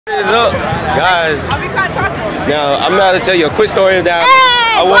What is up, guys? Now I'm about to tell you a quick story that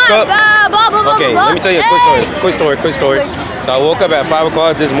I woke up. Okay, let me tell you a quick story. So I woke up at 5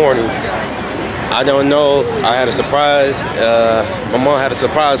 o'clock this morning. I don't know. I had a surprise. My mom had a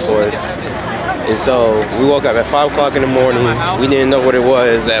surprise for us, and so we woke up at 5 o'clock in the morning. We didn't know what it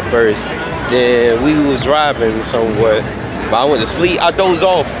was at first. Then we was driving somewhat, but I went to sleep. I dozed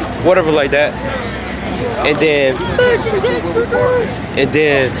off, whatever like that. And then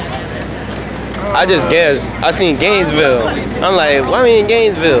I just guessed. I seen Gainesville. I'm like, why we in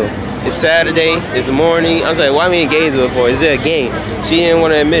Gainesville? It's Saturday, it's the morning. I was like, why we in Gainesville for? Is it a game? She didn't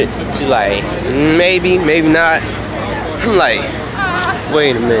want to admit it. She's like, maybe not. I'm like,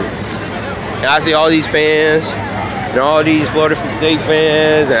 wait a minute. And I see all these fans and all these Florida State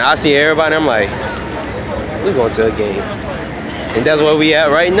fans, and I see everybody. I'm like, we're going to a game. And that's where we at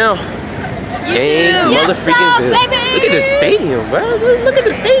right now. Gaines, motherfucking Ville. Look at the stadium, bro. Look at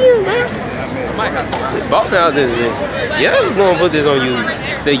the stadium, bro. We bought out this, man. Yeah, we're gonna put this on you.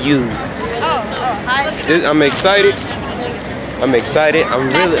 The U. Hi. I'm excited. I'm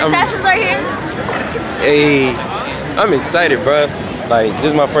Assassins are here. Hey, I'm excited, bro. Like,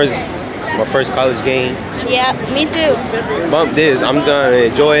 this is my first college game. Yeah, me too. Bump this. I'm gonna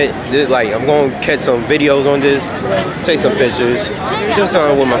enjoy it. Like, I'm gonna catch some videos on this, take some pictures, do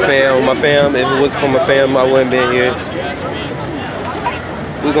something with my fam. If it was for my fam, I wouldn't been here.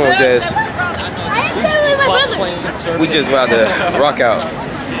 We gonna we just about to rock out.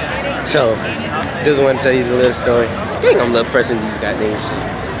 So, just want to tell you the little story. Dang, I'm love pressing these goddamn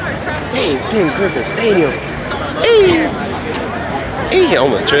shoes. Dang, Ben Griffin Stadium. Hey,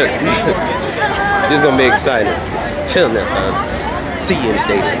 almost tripped. This is gonna be exciting. Till next time. See you in the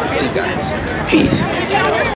stadium. See you guys. Peace.